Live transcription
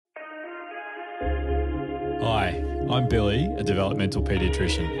Hi, I'm Billy, a developmental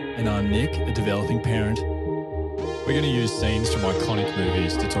paediatrician. And I'm Nick, a developing parent. We're going to use scenes from iconic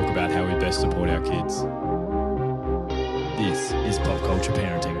movies to talk about how we best support our kids. This is Pop Culture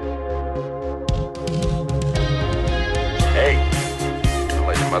Parenting. Hey, don't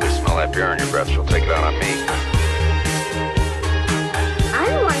let your mother smell that beer on your breath. She'll take it out on me. I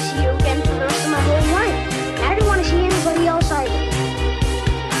don't want to see you again for the rest of my whole life. I don't want to see anybody else either.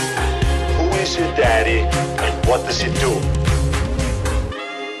 Who is your daddy and what does he do?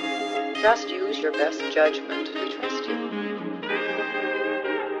 Just use your best judgment. We trust you.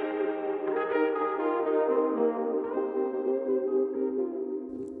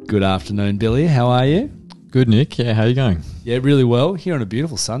 Good afternoon, Billy. How are you? Good, Nick. Yeah, how you going? Yeah, really well. Here on a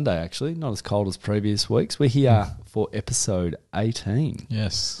beautiful Sunday, actually. Not as cold as previous weeks. We're here for episode 18.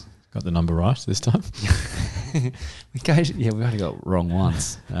 Yes, got the number right this time. We only got it wrong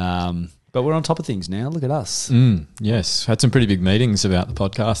once. But we're on top of things now. Look at us. Yes, had some pretty big meetings about the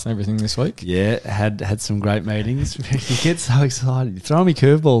podcast and everything this week. Yeah, had some great meetings. You get so excited. You're throwing me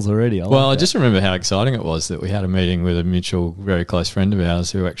curveballs already. I just remember how exciting it was that we had a meeting with a mutual, very close friend of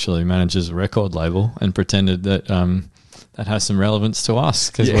ours who actually manages a record label and pretended that that has some relevance to us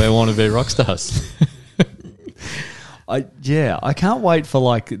because we want to be rock stars. I can't wait for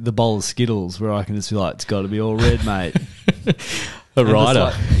like the bowl of Skittles where I can just be like, it's got to be all red, mate. A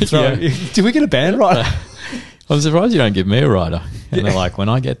rider. Do we get a band rider? I'm surprised you don't give me a rider. And they're like, when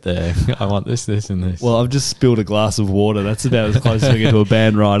I get there, I want this, this, and this. Well, I've just spilled a glass of water. That's about as close as we get to a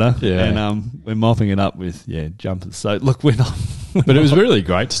band rider. Yeah. And we're mopping it up with, jumpers. So, look, we're not... But it was really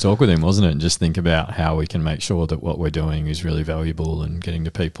great to talk with him, wasn't it? And just think about how we can make sure that what we're doing is really valuable and getting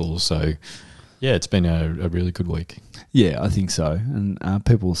to people. So, yeah, it's been a really good week. Yeah, I think so. And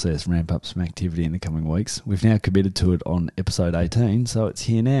people will see us ramp up some activity in the coming weeks. We've now committed to it on episode 18, so it's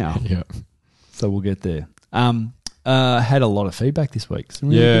here now. Yeah. So we'll get there. Had a lot of feedback this week. Some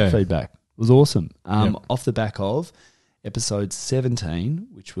really good feedback. It was awesome. Off the back of episode 17,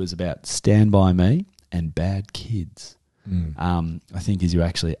 which was about Stand By Me and Bad Kids. I think as you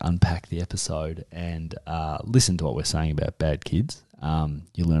actually unpack the episode and listen to what we're saying about bad kids,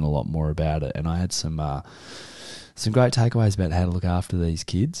 you learn a lot more about it. And I had some great takeaways about how to look after these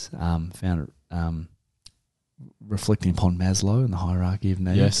kids. Found it reflecting upon Maslow and the hierarchy of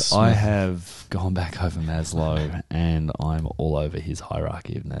needs. Yes. I have gone back over Maslow and I'm all over his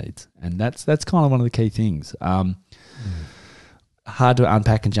hierarchy of needs. And that's kind of one of the key things. Hard to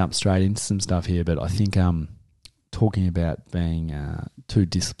unpack and jump straight into some stuff here, but I think talking about being too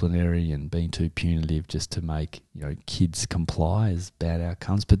disciplinary and being too punitive just to make kids comply is bad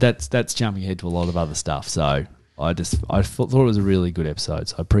outcomes. But that's jumping ahead to a lot of other stuff. So I thought it was a really good episode.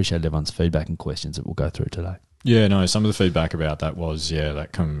 So I appreciate everyone's feedback and questions that we'll go through today. Yeah, no, some of the feedback about that was,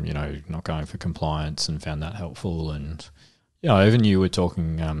 not going for compliance and found that helpful. And, even you were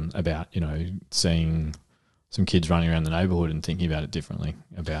talking about, seeing some kids running around the neighbourhood and thinking about it differently,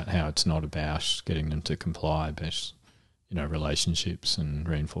 about how it's not about getting them to comply, but, relationships and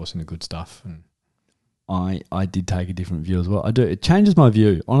reinforcing the good stuff. And I did take a different view as well. I do. It changes my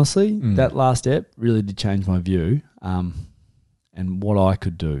view. Honestly, that last ep really did change my view and what I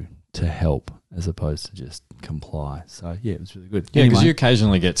could do to help as opposed to just comply. So, yeah, it was really good. Yeah, because you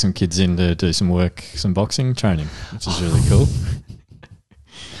occasionally get some kids in to do some work, some boxing training, which is really cool.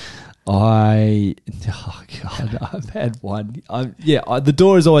 I've had one. The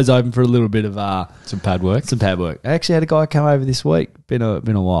door is always open for a little bit of some pad work. I actually had a guy come over this week. Been a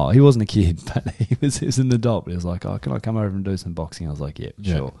while. He wasn't a kid, but he was an adult. But he was like, "Oh, can I come over and do some boxing?" I was like, "Yeah,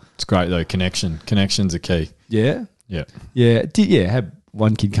 sure." It's great though. Connections are key. Yeah, yeah. Had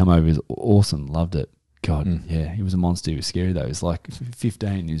one kid come over. He was awesome. Loved it. God, he was a monster. He was scary though. He was like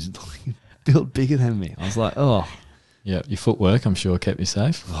 15. He was like, built bigger than me. I was like, oh. Yeah, your footwork, I'm sure, kept you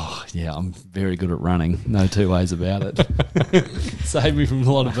safe. Oh, yeah, I'm very good at running. No two ways about it. Saved me from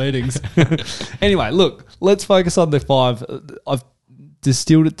a lot of meetings. Anyway, look, let's focus on the 5. I've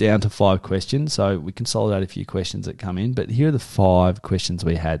distilled it down to 5 questions, so we consolidate a few questions that come in, but here are the 5 questions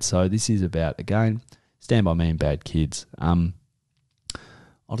we had. So this is about, again, Stand By Me and Bad Kids. I'll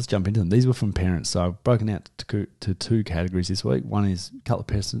just jump into them. These were from parents, so I've broken out to 2 categories this week. One is a couple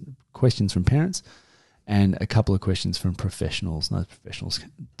of questions from parents, and a couple of questions from professionals. And those professionals,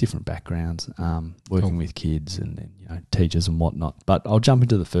 different backgrounds, working with kids and teachers and whatnot. But I'll jump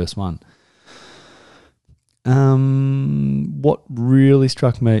into the first one. What really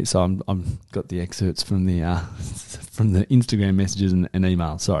struck me? So I'm got the excerpts from the Instagram messages and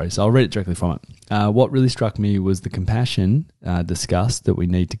email. Sorry, so I'll read it directly from it. What really struck me was the compassion discussed that we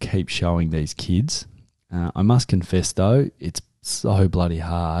need to keep showing these kids. I must confess, though, it's so bloody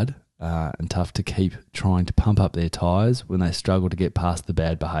hard and tough to keep trying to pump up their tyres when they struggle to get past the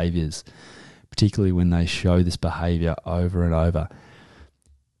bad behaviours, particularly when they show this behaviour over and over.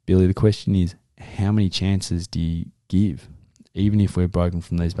 Billy, the question is, how many chances do you give? Even if we're broken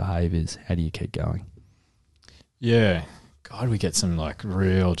from these behaviours, how do you keep going? Yeah. God, we get some like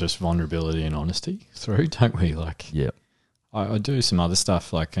real just vulnerability and honesty through, don't we? Like, Yeah. I do some other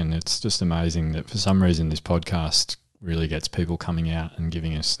stuff, like, and it's just amazing that for some reason this podcast really gets people coming out and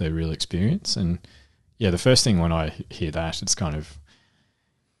giving us their real experience. And yeah, the first thing when I hear that, it's kind of,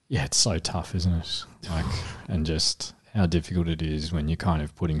 yeah, it's so tough, isn't it? Like, and just how difficult it is when you're kind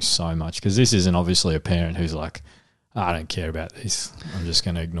of putting so much, because this isn't obviously a parent who's like, I don't care about this, I'm just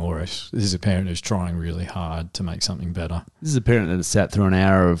going to ignore it. This is a parent who's trying really hard to make something better. This is a parent that has sat through an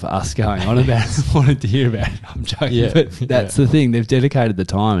hour of us going on about it, wanted to hear about it. I'm joking, Yeah, but that's the thing. They've dedicated the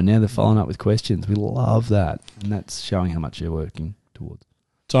time and now they're following up with questions. We love that. And that's showing how much you're working towards.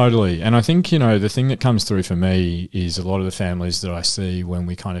 Totally. And I think, the thing that comes through for me is a lot of the families that I see when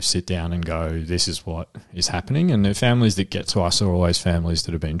we kind of sit down and go, this is what is happening. And the families that get to us are always families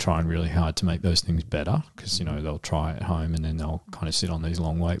that have been trying really hard to make those things better because, they'll try at home and then they'll kind of sit on these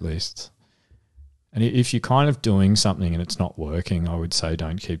long wait lists. And if you're kind of doing something and it's not working, I would say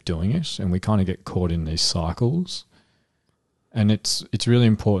don't keep doing it. And we kind of get caught in these cycles. And it's really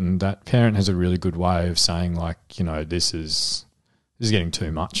important that parent has a really good way of saying like, this is getting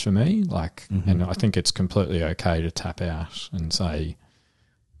too much for me. Like, and I think it's completely okay to tap out and say,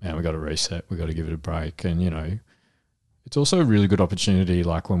 man, we got to reset. We got to give it a break. And, it's also a really good opportunity,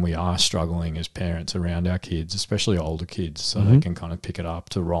 like when we are struggling as parents around our kids, especially older kids, so they can kind of pick it up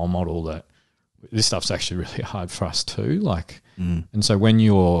to role model that this stuff's actually really hard for us too. Like, and so when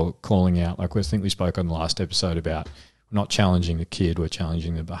you're calling out, like I think we spoke on the last episode about we're not challenging the kid, we're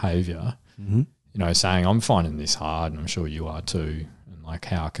challenging the behaviour. Saying I'm finding this hard and I'm sure you are too. And like,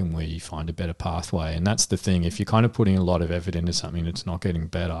 how can we find a better pathway? And that's the thing. If you're kind of putting a lot of effort into something that's not getting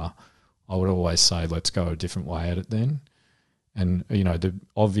better, I would always say, let's go a different way at it then. And, the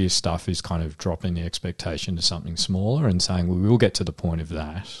obvious stuff is kind of dropping the expectation to something smaller and saying, we will get to the point of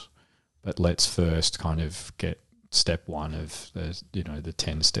that, but let's first kind of get step one of the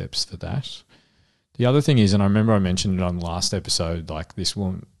 10 steps for that. The other thing is, and I remember I mentioned it on the last episode, like this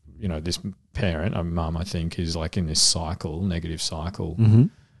woman, this parent, a mum, I think, is like in this negative cycle. And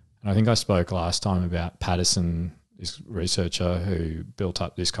I think I spoke last time about Patterson, this researcher who built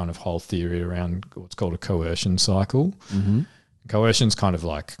up this kind of whole theory around what's called a coercion cycle. Coercion's kind of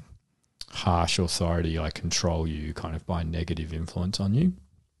like harsh authority, I control you kind of by negative influence on you.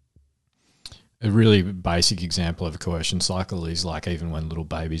 A really basic example of a coercion cycle is like even when little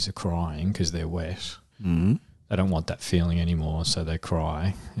babies are crying because they're wet. They don't want that feeling anymore, so they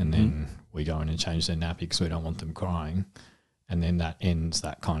cry, and then we go in and change their nappy because we don't want them crying, and then that ends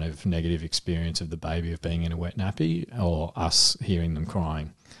that kind of negative experience of the baby of being in a wet nappy or us hearing them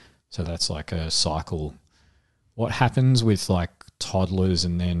crying. So that's like a cycle. What happens with like toddlers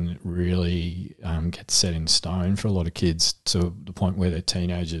and then really gets set in stone for a lot of kids to the point where they're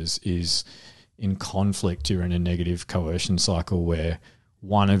teenagers is in conflict, you're in a negative coercion cycle where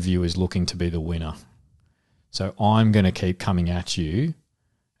one of you is looking to be the winner. So I'm going to keep coming at you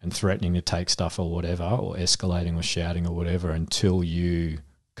and threatening to take stuff or whatever, or escalating or shouting or whatever until you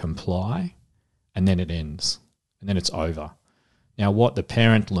comply, and then it ends, and then it's over. Now, what the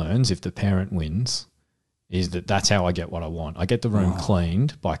parent learns, if the parent wins, is that that's how I get what I want. I get the room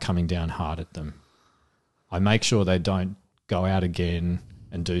cleaned by coming down hard at them. I make sure they don't go out again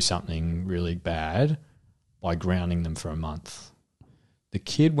and do something really bad by grounding them for a month. The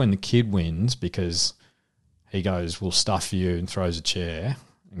kid, when the kid wins, because he goes, we'll stuff you, and throws a chair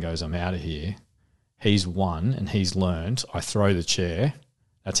and goes, I'm out of here. He's won and he's learned, I throw the chair,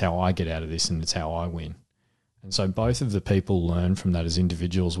 that's how I get out of this and it's how I win. And so both of the people learn from that as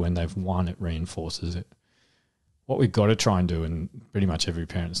individuals. When they've won, it reinforces it. What we've got to try and do, and pretty much every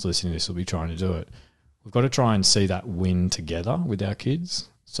parent that's listening to this will be trying to do it, we've got to try and see that win together with our kids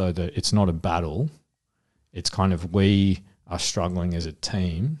so that it's not a battle. It's kind of we are struggling as a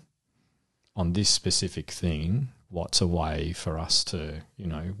team on this specific thing. What's a way for us to,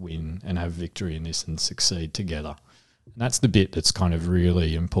 win and have victory in this and succeed together? And that's the bit that's kind of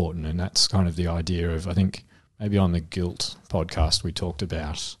really important. And that's kind of the idea of, I think maybe on the Guilt podcast, we talked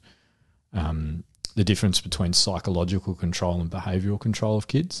about the difference between psychological control and behavioural control of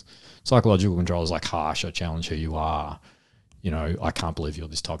kids. Psychological control is like harsh, I challenge who you are. I can't believe you're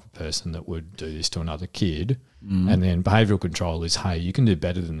this type of person that would do this to another kid. And then behavioural control is, hey, you can do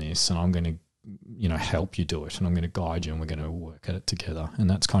better than this, and I'm going to, help you do it, and I'm going to guide you, and we're going to work at it together. And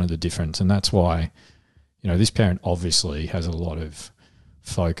that's kind of the difference. And that's why, this parent obviously has a lot of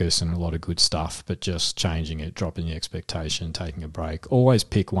focus and a lot of good stuff, but just changing it, dropping the expectation, taking a break. Always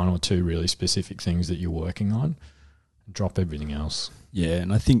pick one or two really specific things that you're working on. Drop everything else. Yeah,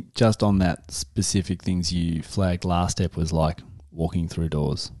 and I think just on that specific things you flagged last step was like walking through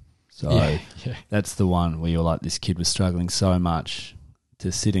doors. So Yeah. that's the one where you're like, this kid was struggling so much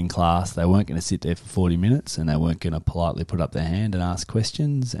to sit in class. They weren't going to sit there for 40 minutes and they weren't going to politely put up their hand and ask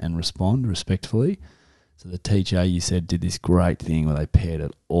questions and respond respectfully. So the teacher, you said, did this great thing where they pared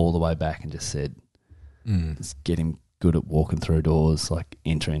it all the way back and just said, just get him good at walking through doors, like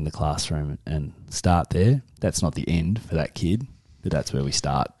entering the classroom and start there. That's not the end for that kid, but that's where we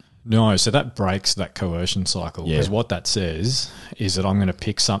start. No, so that breaks that coercion cycle, because what that says is that I'm going to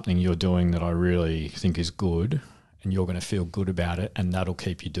pick something you're doing that I really think is good and you're going to feel good about it, and that'll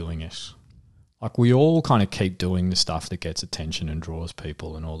keep you doing it. Like, we all kind of keep doing the stuff that gets attention and draws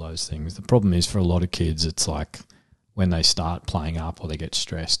people and all those things. The problem is for a lot of kids, it's like when they start playing up or they get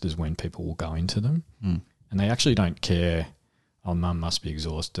stressed is when people will go into them. And they actually don't care, oh, mum must be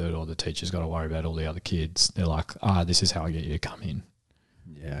exhausted or the teacher's got to worry about all the other kids. They're like, this is how I get you to come in.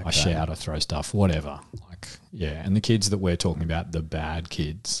 Yeah, okay. I shout, I throw stuff, whatever. Like, yeah. And the kids that we're talking about, the bad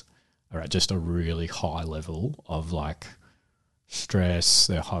kids, are at just a really high level of like stress.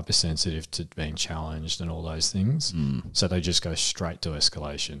 They're hypersensitive to being challenged and all those things. So they just go straight to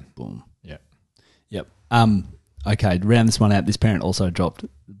escalation. Boom. Yep. Okay, to round this one out, this parent also dropped a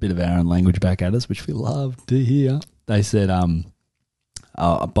bit of our own language back at us, which we love to hear. They said,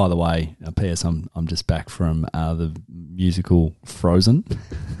 by the way, P.S. I'm just back from the musical Frozen.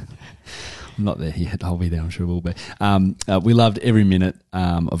 I'm not there yet. I'll be there, I'm sure we'll be. We loved every minute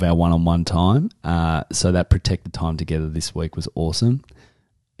of our one-on-one time. So that protected time together this week was awesome,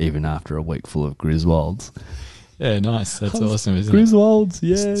 even after a week full of Griswolds. Yeah, nice. That's awesome, isn't Griswolds, it?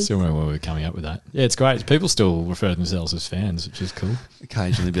 yeah. Still remember when we were coming up with that. Yeah, it's great. People still refer to themselves as fans, which is cool.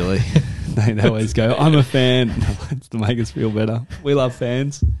 Occasionally, Billy. they always go, I'm a fan. It's to make us feel better. We love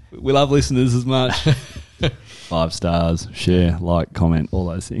fans. We love listeners as much. 5 stars, share, like, comment, all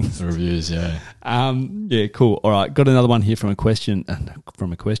those things. The reviews, yeah. Yeah, cool. All right, got another one here from a question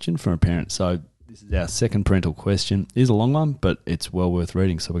from a parent. So this is our second parental question. It is a long one, but it's well worth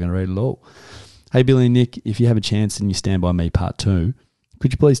reading, so we're going to read it all. Hey, Billy and Nick, if you have a chance and you stand by me part 2,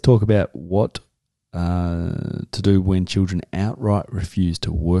 could you please talk about what to do when children outright refuse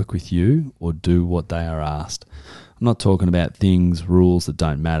to work with you or do what they are asked? I'm not talking about things, rules that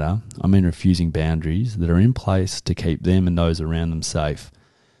don't matter. I mean refusing boundaries that are in place to keep them and those around them safe.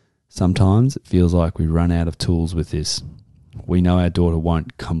 Sometimes it feels like we run out of tools with this. We know our daughter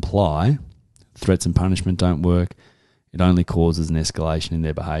won't comply. Threats and punishment don't work. It only causes an escalation in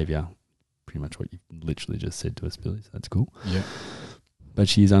their behaviour. Pretty much what you literally just said to us, Billy, so that's cool. Yeah. But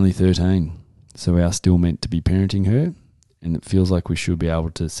she's only 13, so we are still meant to be parenting her, and it feels like we should be able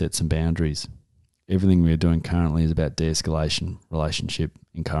to set some boundaries. Everything we are doing currently is about de-escalation, relationship,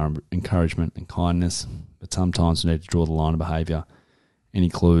 encouragement and kindness, but sometimes we need to draw the line of behaviour. Any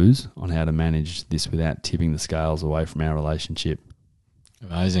clues on how to manage this without tipping the scales away from our relationship?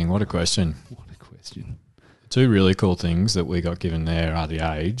 Amazing. What a question. What a question. 2 really cool things that we got given there are the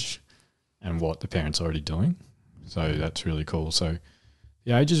age and what the parent's already doing. So that's really cool. So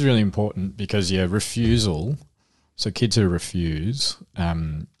the age is really important because, refusal. So kids who refuse,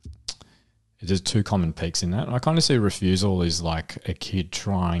 there's 2 common peaks in that. And I kind of see refusal as like a kid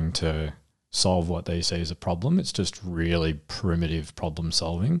trying to solve what they see as a problem. It's just really primitive problem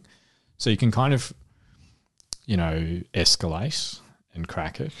solving. So you can kind of, escalate and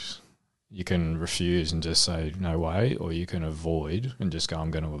crack it. You can refuse and just say, no way, or you can avoid and just go, I'm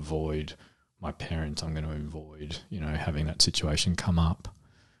going to avoid my parent, I'm going to avoid, having that situation come up.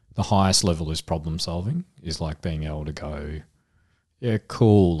 The highest level is problem solving, is like being able to go, yeah,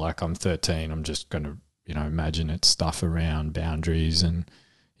 cool, like I'm 13, I'm just going to, imagine it's stuff around boundaries and,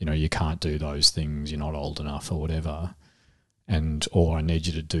 you can't do those things, you're not old enough or whatever. Or I need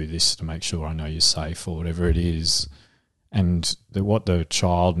you to do this to make sure I know you're safe or whatever it is. And what the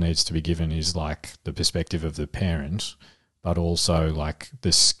child needs to be given is like the perspective of the parent, but also like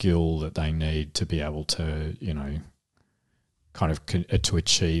the skill that they need to be able to, to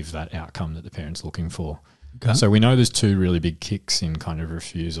achieve that outcome that the parent's looking for. Okay. So we know there's 2 really big kicks in kind of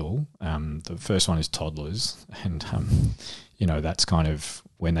refusal. The first one is toddlers, and that's kind of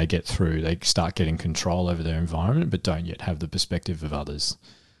when they get through, they start getting control over their environment, but don't yet have the perspective of others.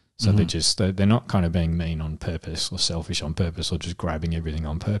 So they're not kind of being mean on purpose or selfish on purpose or just grabbing everything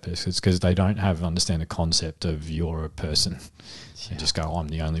on purpose. It's because they don't understand the concept of you're a person. They just go, I'm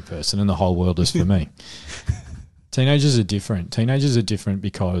the only person and the whole world is for me. Teenagers are different. Teenagers are different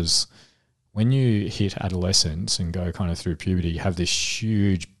because when you hit adolescence and go kind of through puberty, you have this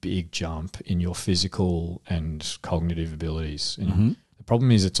huge, big jump in your physical and cognitive abilities. And the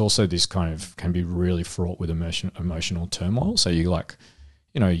problem is it's also this kind of can be really fraught with emotional turmoil. So you like,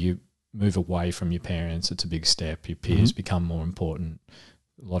 you move away from your parents. It's a big step. Your peers become more important.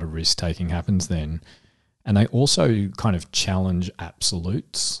 A lot of risk taking happens then. And they also kind of challenge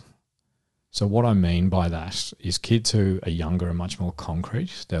absolutes. So what I mean by that is kids who are younger are much more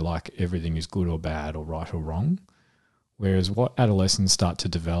concrete. They're like everything is good or bad or right or wrong. Whereas what adolescents start to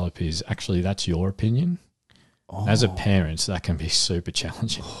develop is actually that's your opinion. Oh. As a parent, that can be super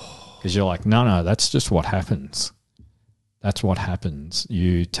challenging because you're like, no, that's just what happens. That's what happens.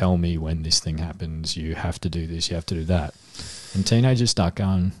 You tell me when this thing happens. You have to do this. You have to do that. And teenagers start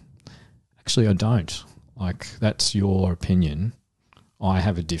going, actually, I don't. Like, that's your opinion. I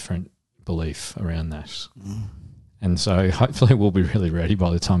have a different belief around that. And so hopefully we'll be really ready by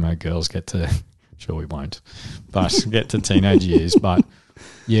the time our girls get to, sure we won't, but get to teenage years. But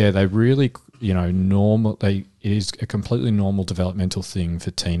yeah, they really, it is a completely normal developmental thing for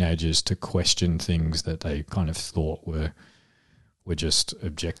teenagers to question things that they kind of thought were just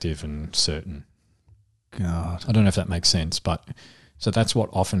objective and certain. God. I don't know if that makes sense, but so that's what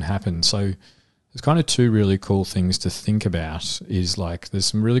often happens. So there's kind of two really cool things to think about is like there's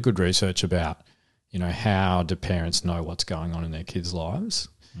some really good research about, how do parents know what's going on in their kids' lives?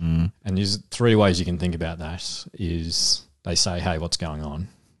 And there's three ways you can think about that is they say, hey, what's going on?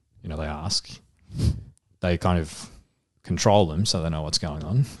 They ask. They kind of control them so they know what's going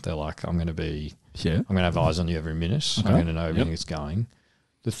on. They're like, I'm going to have eyes on you every minute. Okay. I'm going to know everything that's going.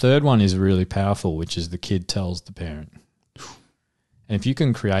 The third one is really powerful, which is the kid tells the parent. And if you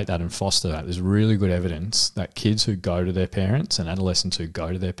can create that and foster that, there's really good evidence that kids who go to their parents and adolescents who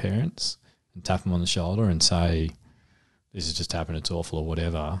go to their parents and tap them on the shoulder and say, this has just happened, it's awful or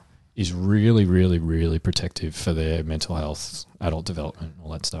whatever, is really, really, really protective for their mental health, adult development,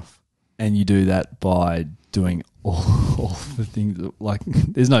 all that stuff. And you do that by doing all the things, like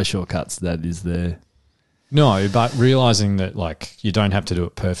there's no shortcuts to that, is there? No, but realising that like you don't have to do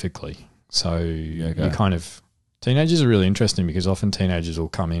it perfectly. So you kind of... Teenagers are really interesting because often teenagers will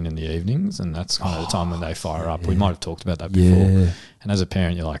come in the evenings and that's kind of the time when they fire up. Yeah. We might have talked about that before. Yeah. And as a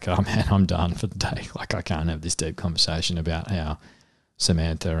parent, you're like, oh man, I'm done for the day. Like I can't have this deep conversation about how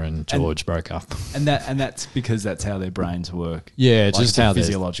Samantha and George broke up. And that's because that's how their brains work. Yeah, it's like just how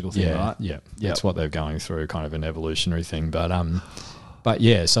physiological thing, right? Yeah, that's what they're going through, kind of an evolutionary thing. But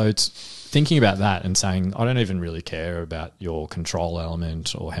yeah, so it's thinking about that and saying, I don't even really care about your control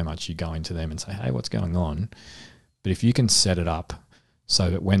element or how much you go into them and say, hey, what's going on? But if you can set it up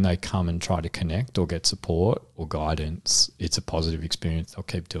so that when they come and try to connect or get support or guidance, it's a positive experience, they'll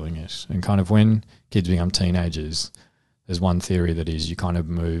keep doing it. And kind of when kids become teenagers, there's one theory that is you kind of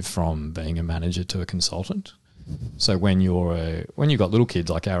move from being a manager to a consultant. So when you've got little kids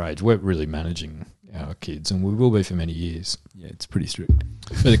like our age, we're really managing our kids and we will be for many years. Yeah, it's pretty strict.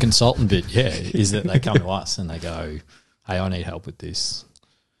 But the consultant bit, is that they come to us and they go, hey, I need help with this.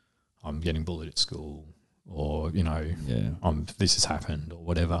 I'm getting bullied at school. Or, this has happened or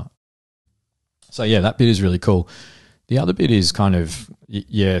whatever. So, yeah, that bit is really cool. The other bit is kind of,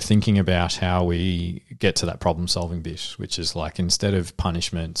 thinking about how we get to that problem-solving bit, which is like instead of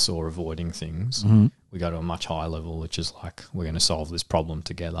punishments or avoiding things, we go to a much higher level, which is like we're going to solve this problem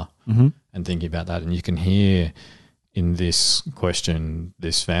together and thinking about that. And you can hear in this question,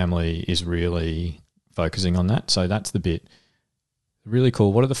 this family is really focusing on that. So that's the bit. Really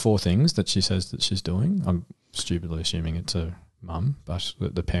cool. What are the 4 things that she says that she's doing? I'm stupidly assuming it's a mum, but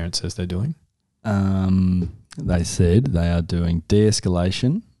the parent says they're doing. They said they are doing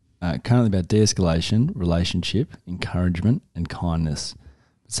de-escalation, currently about de-escalation, relationship, encouragement and kindness.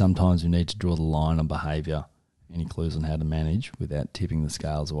 But sometimes we need to draw the line on behaviour. Any clues on how to manage without tipping the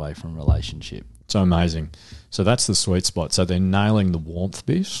scales away from relationship? So amazing. So that's the sweet spot. So they're nailing the warmth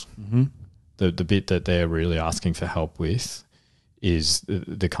bit. The bit that they're really asking for help with is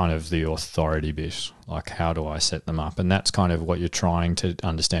the kind of the authority bit, like how do I set them up? And that's kind of what you're trying to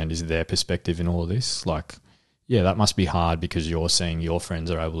understand is their perspective in all of this. Like, yeah, that must be hard because you're seeing your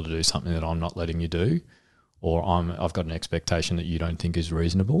friends are able to do something that I'm not letting you do, or I've got an expectation that you don't think is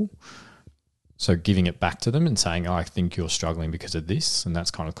reasonable. So giving it back to them and saying, I think you're struggling because of this, and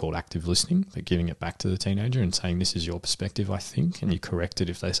that's kind of called active listening, but giving it back to the teenager and saying, this is your perspective, I think, and you correct it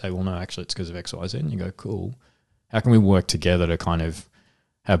if they say, well, no, actually it's because of X, Y, Z, and you go, cool. How can we work together to kind of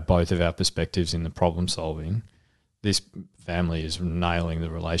have both of our perspectives in the problem solving? This family is nailing the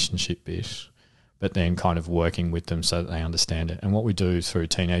relationship bit, but then kind of working with them so that they understand it. And what we do through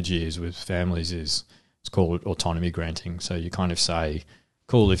teenage years with families is it's called autonomy granting. So you kind of say,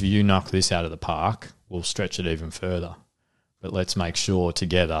 cool, if you knock this out of the park, we'll stretch it even further. But let's make sure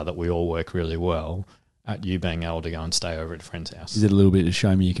together that we all work really well at you being able to go and stay over at a friend's house. Is it a little bit to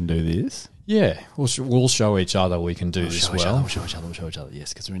show me you can do this? Yeah, we'll show each other we can do this well. We'll show each other.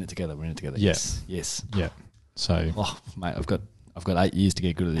 Yes, because we're in it together. Yeah. Yes. Yeah. So, Oh, mate, I've got 8 years to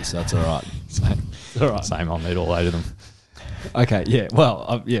get good at this, so that's all right. same, all right. same, I'll need all 8 of them. Okay, yeah.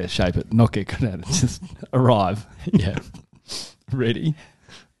 Well, shape it, not get good at it. Just arrive. Yeah. Ready?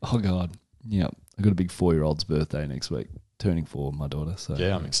 Oh, God. Yeah, I've got a big 4-year-old's birthday next week. Turning 4, my daughter. So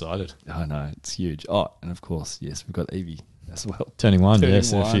Yeah, I'm excited. I know, it's huge. Oh, and of course, yes, we've got Evie as well. Turning 1, Turning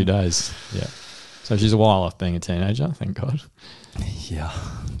yes, in a 1. few days. Yeah. So she's a while off being a teenager, thank God. Yeah.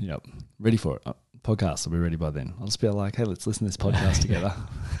 Yep. Ready for it. Podcast will be ready by then. I'll just be like, hey, let's listen to this podcast together.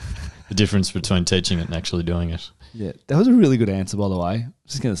 The difference between teaching it and actually doing it. Yeah. That was a really good answer, by the way. I'm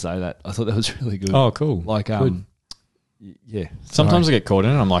just going to say that. I thought that was really good. Oh, cool. Like, Good. Yeah. Sometimes sorry. I get caught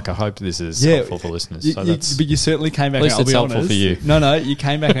in it. I'm like, I hope this is helpful for listeners. So that's but you certainly came back. At least and I'll it's be helpful honest. for you. No, you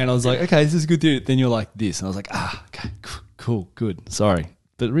came back and I was like, okay, this is good. Dude. Then you're like this, and I was like, okay, cool, good. Sorry,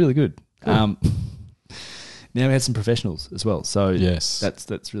 but really good. Now we had some professionals as well. So Yes.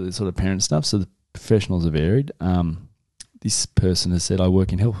 that's really sort of parent stuff. So the professionals are varied. This person has said, I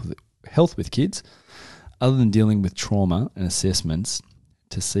work in health with kids. Other than dealing with trauma and assessments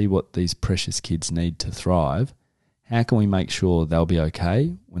to see what these precious kids need to thrive, how can we make sure they'll be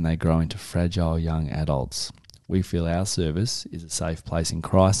okay when they grow into fragile young adults? We feel our service is a safe place in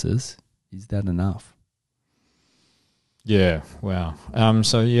crisis. Is that enough? Yeah, wow.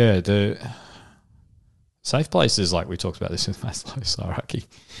 The safe places, like we talked about this with Maslow's hierarchy,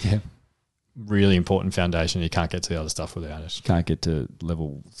 Yeah. really important foundation. You can't get to the other stuff without it. Can't get to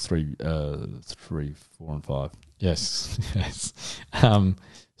level 3, 4 and 5. Yes, yes.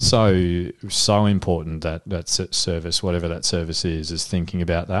 So important that service, whatever that service is thinking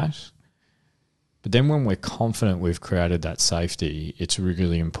about that. But then when we're confident we've created that safety, it's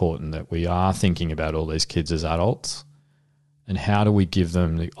really important that we are thinking about all these kids as adults and how do we give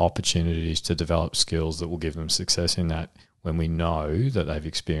them the opportunities to develop skills that will give them success in that when we know that they've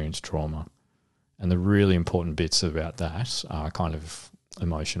experienced trauma. And the really important bits about that are kind of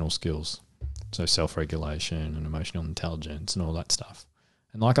emotional skills. So self-regulation and emotional intelligence and all that stuff.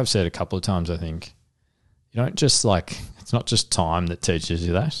 And like I've said a couple of times, I think you don't just it's not just time that teaches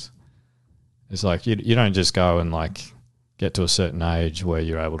you that. It's like you don't just go and get to a certain age where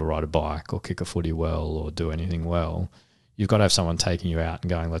you're able to ride a bike or kick a footy well or do anything well. You've got to have someone taking you out and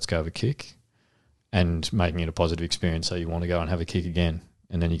going, let's go have a kick and making it a positive experience so you want to go and have a kick again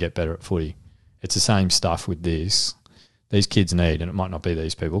and then you get better at footy. It's the same stuff with this. These kids need, and it might not be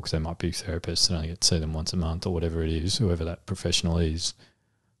these people because they might be therapists and only get to see them once a month or whatever it is, whoever that professional is,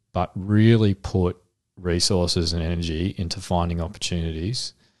 but really put resources and energy into finding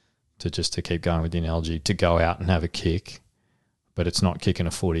opportunities to keep going with the analogy, to go out and have a kick, but it's not kicking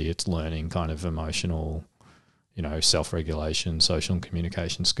a footy, it's learning kind of emotional, self-regulation, social and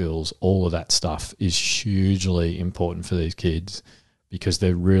communication skills. All of that stuff is hugely important for these kids because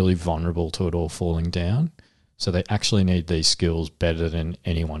they're really vulnerable to it all falling down. So they actually need these skills better than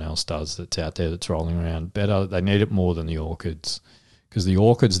anyone else does that's out there that's rolling around. Better, they need it more than the orchids. Because the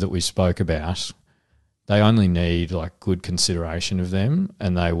orchids that we spoke about, they only need good consideration of them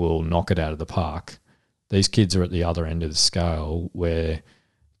and they will knock it out of the park. These kids are at the other end of the scale where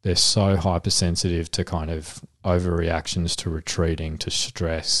they're so hypersensitive to kind of overreactions to retreating, to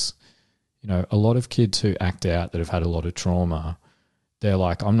stress. A lot of kids who act out that have had a lot of trauma, they're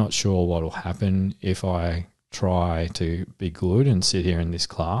like, I'm not sure what will happen if I try to be good and sit here in this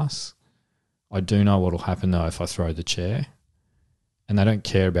class. I do know what will happen though if I throw the chair. And they don't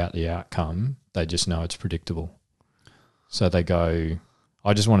care about the outcome. They just know it's predictable. So they go,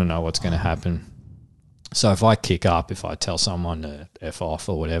 I just want to know what's going to happen. So if I kick up, if I tell someone to F off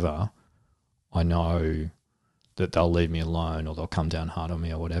or whatever, I know that they'll leave me alone or they'll come down hard on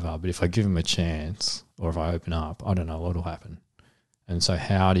me or whatever. But if I give them a chance or if I open up, I don't know what will happen. And so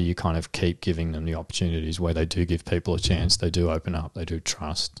how do you kind of keep giving them the opportunities where they do give people a chance, they do open up, they do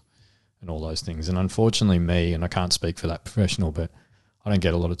trust and all those things. And unfortunately me, and I can't speak for that professional, but I don't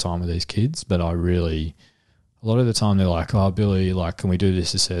get a lot of time with these kids, but a lot of the time they're like, oh, Billy, can we do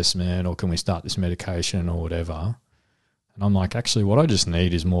this assessment or can we start this medication or whatever? And I'm like, actually, what I just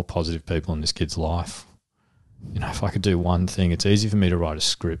need is more positive people in this kid's life. If I could do one thing, it's easy for me to write a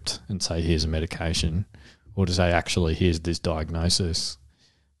script and say, here's a medication, or to say, actually, here's this diagnosis.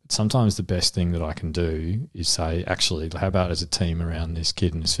 But sometimes the best thing that I can do is say, actually, how about as a team around this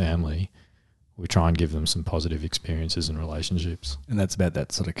kid and his family, we try and give them some positive experiences and relationships. And that's about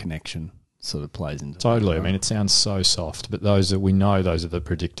that sort of connection. sort of plays into Totally. that. I mean, it sounds so soft, but those are the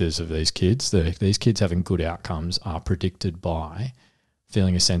predictors of these kids. These kids having good outcomes are predicted by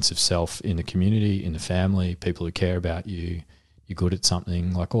feeling a sense of self in the community, in the family, people who care about you. You're good at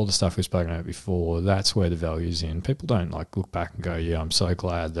something, like all the stuff we've spoken about before. That's where the value's in. People don't like look back and go, "Yeah, I'm so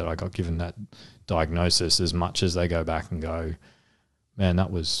glad that I got given that diagnosis," as much as they go back and go, "Man,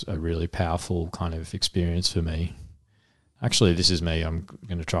 that was a really powerful kind of experience for me." Actually, this is me. I'm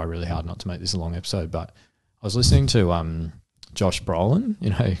going to try really hard not to make this a long episode, but I was listening to Josh Brolin,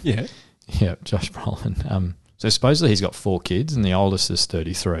 Yeah. Yeah, Josh Brolin. So supposedly he's got 4 kids, and the oldest is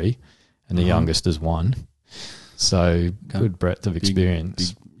 33, and the youngest is 1. So good breadth of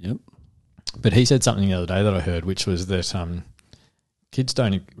experience. Yep. But he said something the other day that I heard, which was that kids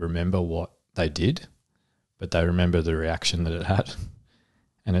don't remember what they did, but they remember the reaction that it had.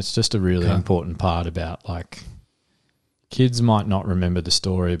 And it's just a really important part about, like, kids might not remember the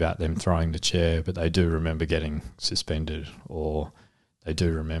story about them throwing the chair, but they do remember getting suspended, or they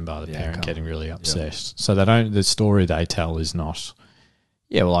do remember the parent getting really upset. Yep. So the story they tell is not,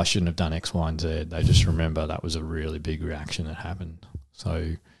 yeah, well, I shouldn't have done X, Y, and Z. They just remember that was a really big reaction that happened.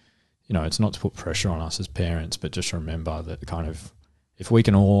 So, it's not to put pressure on us as parents, but just remember that kind of, if we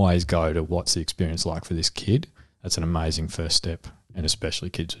can always go to what's the experience like for this kid, that's an amazing first step, and especially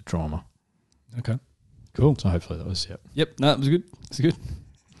kids with trauma. Okay. Cool. So hopefully that was, Yep. No, it was good. It's good.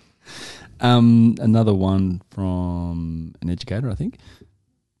 Another one from an educator, I think.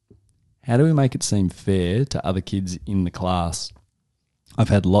 How do we make it seem fair to other kids in the class? I've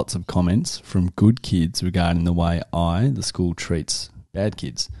had lots of comments from good kids regarding the way the school, treats bad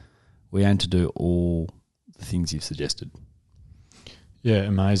kids. We aim to do all the things you've suggested. Yeah,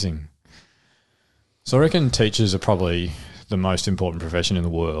 amazing. So I reckon teachers are probably the most important profession in the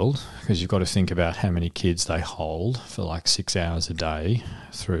world, because you've got to think about how many kids they hold for like 6 hours a day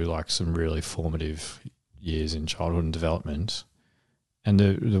through like some really formative years in childhood and development. And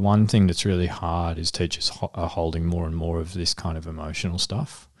the one thing that's really hard is teachers are holding more and more of this kind of emotional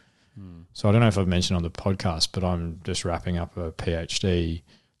stuff. So I don't know if I've mentioned on the podcast, but I'm just wrapping up a PhD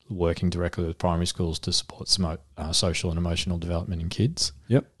working directly with primary schools to support social and emotional development in kids.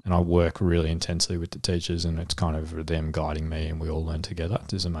 Yep. And I work really intensely with the teachers, and it's kind of them guiding me, and we all learn together.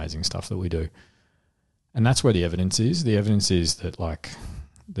 There's amazing stuff that we do. And that's where the evidence is. The evidence is that, like,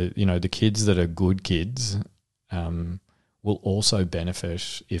 the kids that are good kids will also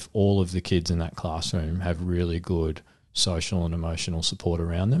benefit if all of the kids in that classroom have really good social and emotional support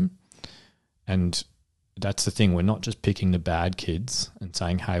around them. And that's the thing. We're not just picking the bad kids and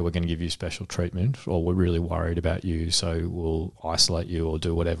saying, hey, we're going to give you special treatment, or we're really worried about you, so we'll isolate you or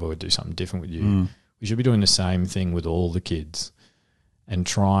do whatever, or do something different with you. We should be doing the same thing with all the kids and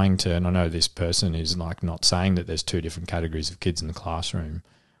trying to, and I know this person is like not saying that there's 2 different categories of kids in the classroom,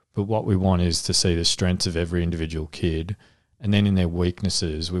 but what we want is to see the strengths of every individual kid. And then in their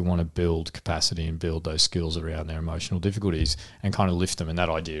weaknesses, we want to build capacity and build those skills around their emotional difficulties and kind of lift them. And that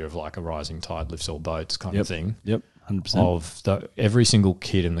idea of like a rising tide lifts all boats kind of thing. Yep, 100%. Of every single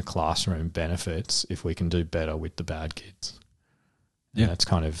kid in the classroom benefits if we can do better with the bad kids. Yeah, that's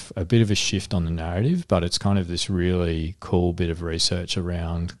kind of a bit of a shift on the narrative, but it's kind of this really cool bit of research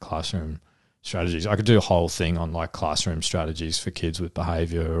around classroom strategies. I could do a whole thing on like classroom strategies for kids with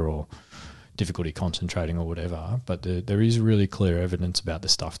behaviour or difficulty concentrating or whatever, but there is really clear evidence about the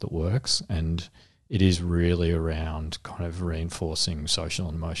stuff that works, and it is really around kind of reinforcing social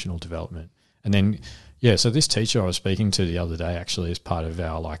and emotional development. And then, so this teacher I was speaking to the other day actually as part of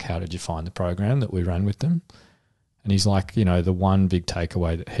our like how did you find the program that we ran with them, and he's like, the one big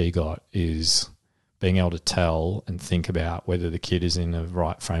takeaway that he got is being able to tell and think about whether the kid is in the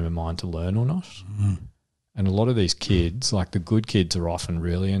right frame of mind to learn or not. And a lot of these kids, like the good kids, are often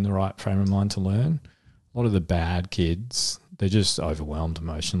really in the right frame of mind to learn. A lot of the bad kids, they're just overwhelmed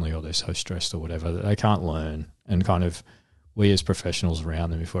emotionally, or they're so stressed or whatever that they can't learn. And kind of we as professionals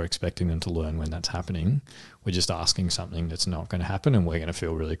around them, if we're expecting them to learn when that's happening, we're just asking something that's not going to happen, and we're going to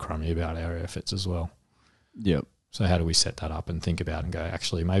feel really crummy about our efforts as well. Yep. So how do we set that up and think about and go,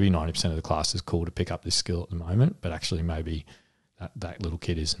 actually, maybe 90% of the class is cool to pick up this skill at the moment, but actually maybe that little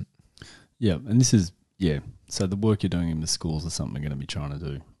kid isn't. Yeah, and this is... Yeah, so the work you're doing in the schools is something we're going to be trying to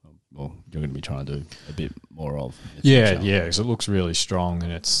do, or you're going to be trying to do a bit more of. Yeah, because it looks really strong,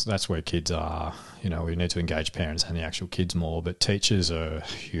 and that's where kids are. We need to engage parents and the actual kids more, but teachers are a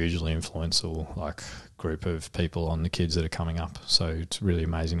hugely influential like group of people on the kids that are coming up. So it's really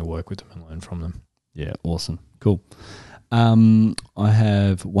amazing to work with them and learn from them. Yeah, awesome, cool. I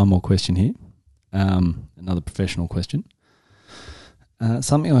have one more question here, another professional question.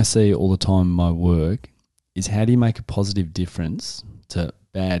 Something I see all the time in my work is how do you make a positive difference to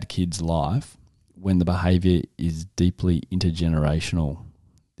bad kid's life when the behaviour is deeply intergenerational.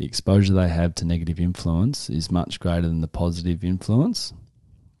 The exposure they have to negative influence is much greater than the positive influence.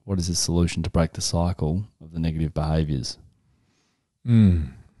 What is the solution to break the cycle of the negative behaviours?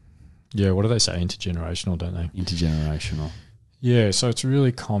 Yeah, what do they say? Intergenerational, don't they? Intergenerational. Yeah, so it's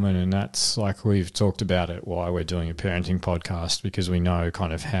really common, and that's like we've talked about it why we're doing a parenting podcast, because we know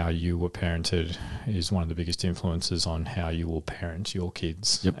kind of how you were parented is one of the biggest influences on how you will parent your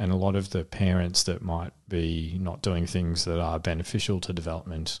kids. Yep. And a lot of the parents that might be not doing things that are beneficial to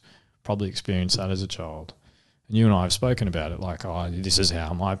development probably experience that as a child. And you and I have spoken about it like, oh, this is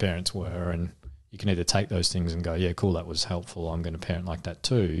how my parents were, and you can either take those things and go, yeah, cool, that was helpful, I'm going to parent like that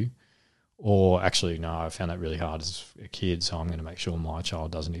too. Or actually, no, I found that really hard as a kid, so I'm going to make sure my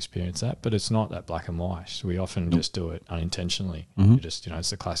child doesn't experience that. But it's not that black and white. We often just do it unintentionally. Mm-hmm. You just, it's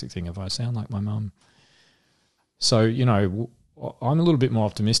the classic thing of I sound like my mum. So, I'm a little bit more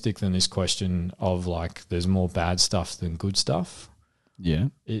optimistic than this question of like there's more bad stuff than good stuff. Yeah.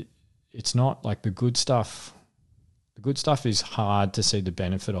 It's not like the good stuff. The good stuff is hard to see the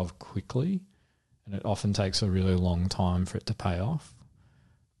benefit of quickly, and it often takes a really long time for it to pay off.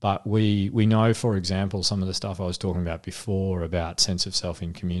 But we know, for example, some of the stuff I was talking about before about sense of self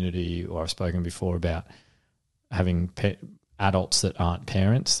in community, or I've spoken before about having adults that aren't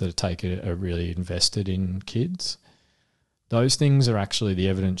parents that are really invested in kids. Those things are actually, the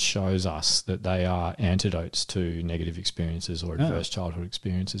evidence shows us that they are antidotes to negative experiences or adverse childhood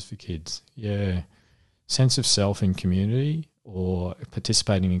experiences for kids. Yeah. Sense of self in community or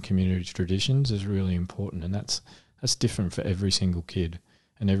participating in community traditions is really important, and that's different for every single kid.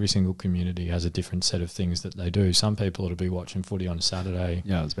 And every single community has a different set of things that they do. Some people it'll be watching footy on a Saturday.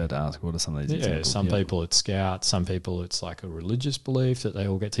 Yeah, I was about to ask, what are some of these examples? Some people it's Scouts. Some people it's like a religious belief that they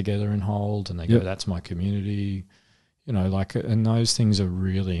all get together and hold, and they go, that's my community. And those things are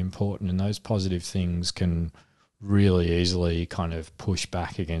really important, and those positive things can really easily kind of push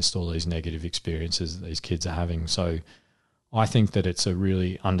back against all these negative experiences that these kids are having. So I think that it's a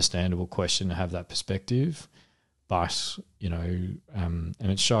really understandable question to have that perspective. But, and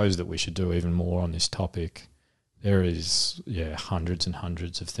it shows that we should do even more on this topic. There is, hundreds and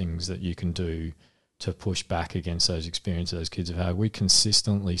hundreds of things that you can do to push back against those experiences those kids have had. We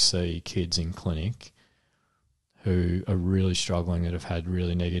consistently see kids in clinic who are really struggling, that have had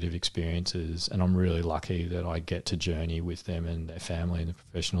really negative experiences, and I'm really lucky that I get to journey with them and their family and the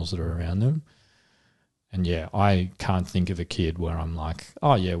professionals that are around them. And, I can't think of a kid where I'm like,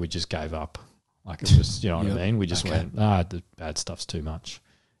 oh, yeah, we just gave up. Like it was, what I mean? We just went, the bad stuff's too much.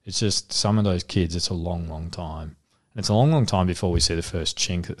 It's just some of those kids, it's a long, long time. And it's a long, long time before we see the first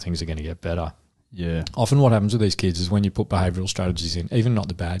chink that things are going to get better. Yeah. Often what happens with these kids is when you put behavioural strategies in, even not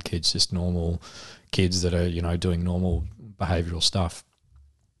the bad kids, just normal kids that are, doing normal behavioural stuff,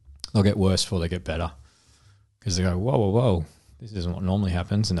 they'll get worse before they get better. Because they go, whoa, this isn't what normally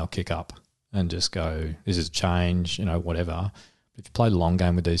happens, and they'll kick up and just go, this is change, whatever. If you play the long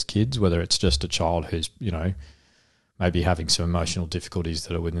game with these kids, whether it's just a child who's, maybe having some emotional difficulties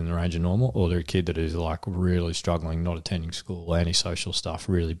that are within the range of normal, or they're a kid that is like really struggling, not attending school, antisocial stuff,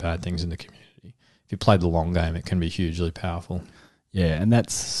 really bad things in the community. If you play the long game, it can be hugely powerful. Yeah, and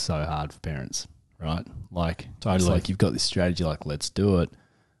that's so hard for parents, right? Like, Totally. It's like you've got this strategy, like, let's do it,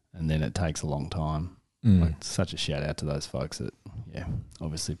 and then it takes a long time. Like, such a shout out to those folks that,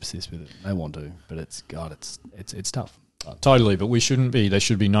 obviously persist with it. They want to, but it's tough. Totally, but there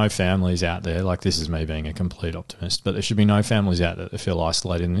should be no families out there, like this is me being a complete optimist, but there should be no families out there that feel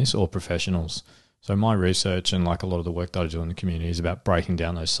isolated in this, or professionals. So my research and like a lot of the work that I do in the community is about breaking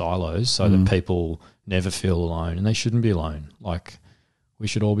down those silos so that people never feel alone, and they shouldn't be alone. Like we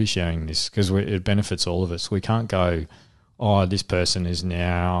should all be sharing this because it benefits all of us. We can't go, oh, this person is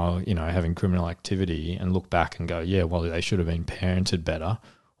now, having criminal activity and look back and go, yeah, well, they should have been parented better,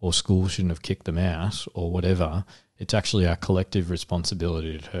 or school shouldn't have kicked them out, or whatever. It's actually our collective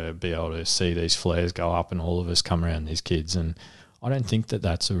responsibility to be able to see these flares go up and all of us come around these kids. And I don't think that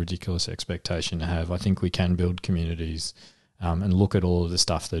that's a ridiculous expectation to have. I think we can build communities and look at all of the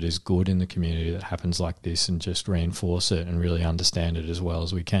stuff that is good in the community that happens like this and just reinforce it and really understand it as well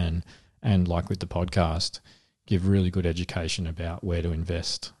as we can. And like with the podcast, give really good education about where to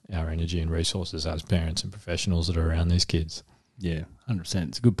invest our energy and resources as parents and professionals that are around these kids. Yeah, 100%.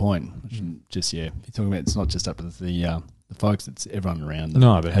 It's a good point. Just, you're talking about it's not just up to the folks, it's everyone around them.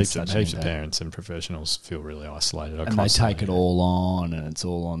 No, but heaps of parents and professionals feel really isolated. And they take it all on, and it's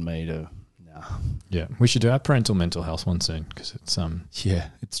all on me to... Yeah, we should do our parental mental health one soon because it's...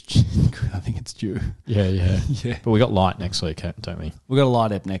 it's I think it's due. Yeah. But we got Light next week, don't we? We got a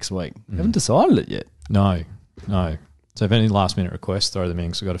Light app next week. We haven't decided it yet. No. So if any last minute requests, throw them in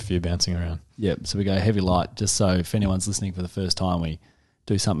because we've got a few bouncing around. Yep. So we go heavy light, just so if anyone's listening for the first time, we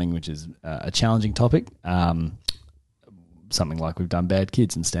do something which is a challenging topic. Something like we've done Bad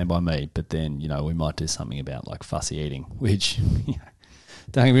Kids and Stand By Me, but then, we might do something about like fussy eating, which,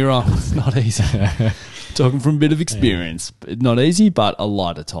 don't get me wrong, it's not easy. Talking from a bit of experience, not easy, but a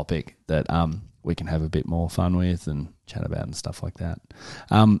lighter topic that we can have a bit more fun with and chat about and stuff like that.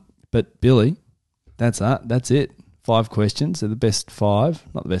 But Billy, that's it. 5 questions. They're the best 5,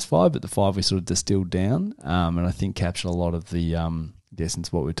 not the best 5, but the 5 we sort of distilled down, and I think captured a lot of the essence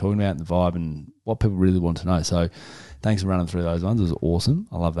of what we're talking about, the vibe, and what people really want to know. So thanks for running through those ones. It was awesome.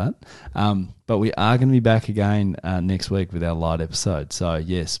 I love that. But we are going to be back again next week with our light episode. So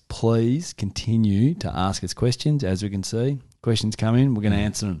yes, please continue to ask us questions. As we can see, questions come in. We're going to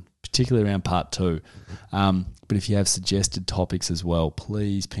answer them, particularly around part 2. But if you have suggested topics as well,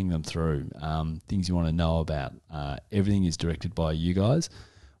 please ping them through. Things you want to know about. Everything is directed by you guys.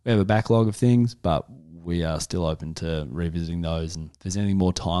 We have a backlog of things, but we are still open to revisiting those. And if there's anything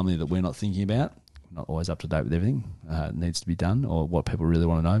more timely that we're not thinking about, not always up to date with everything, needs to be done, or what people really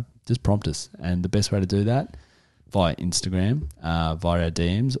want to know, just prompt us. And the best way to do that, via Instagram, via our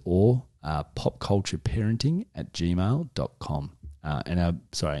DMs, or popcultureparenting@gmail.com. And our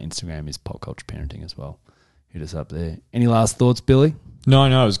Instagram is popcultureparenting as well. Hit us up there. Any last thoughts, Billy? No,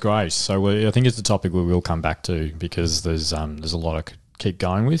 it was great. So I think it's a topic we will come back to because there's a lot to keep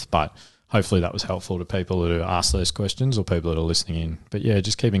going with, but hopefully that was helpful to people who ask those questions or people that are listening in. But yeah,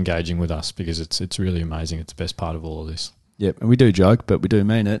 just keep engaging with us because it's really amazing. It's the best part of all of this. Yep, and we do joke, but we do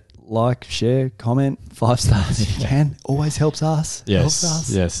mean it. Like, share, comment, 5 stars if you can. Always helps us. Yes, helps us.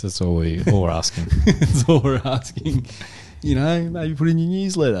 Yes, that's all we're asking. That's all we're asking. Maybe put in your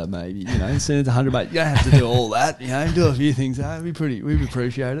newsletter, maybe, send it to 100, mate. You don't have to do all that, do a few things. We'd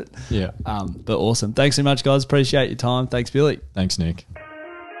appreciate it. Yeah. But awesome. Thanks so much, guys. Appreciate your time. Thanks, Billy. Thanks, Nick.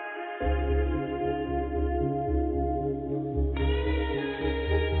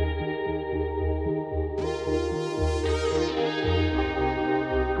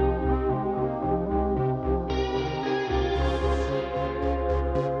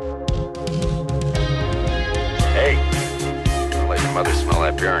 Hey, don't let your mother smell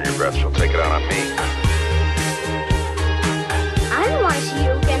that beer on your breath. She'll take it out on me. I don't want to see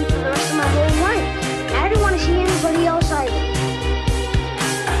you again for the rest of my whole life. And I don't want to see anybody else either.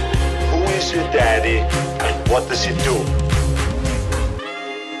 Who is your daddy and what does he do?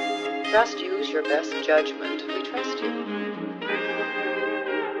 Just use your best judgment. We trust you.